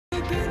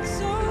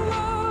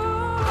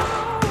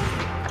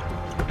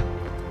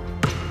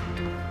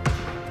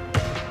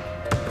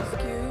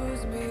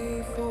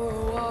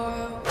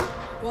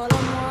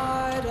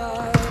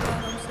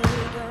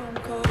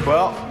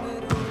Well,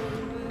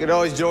 you could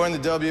always join the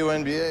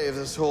WNBA if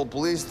this whole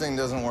police thing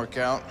doesn't work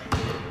out.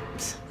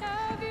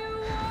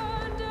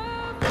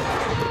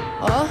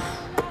 Well,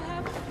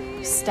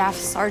 if Staff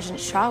Sergeant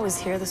Shaw was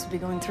here, this would be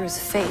going through his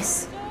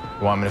face.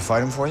 You want me to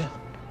fight him for you?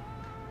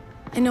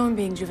 I know I'm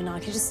being juvenile.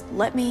 Can you just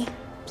let me,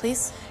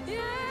 please?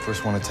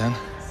 First one to 10?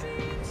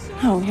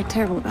 No, you're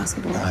terrible at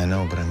basketball. I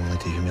know, but I'm willing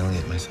to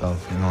humiliate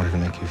myself in order to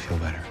make you feel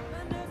better.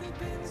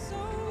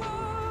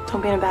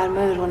 Don't be in a bad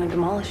mood when I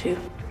demolish you.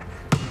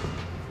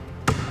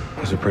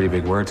 Those are pretty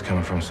big words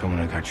coming from someone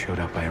who got showed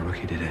up by a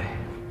rookie today.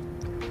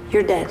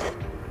 You're dead.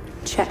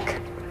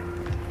 Check.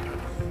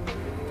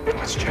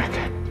 Let's check.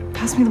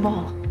 Pass me the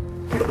ball.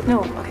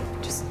 No, okay,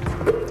 just...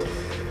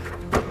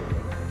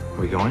 Are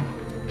we going?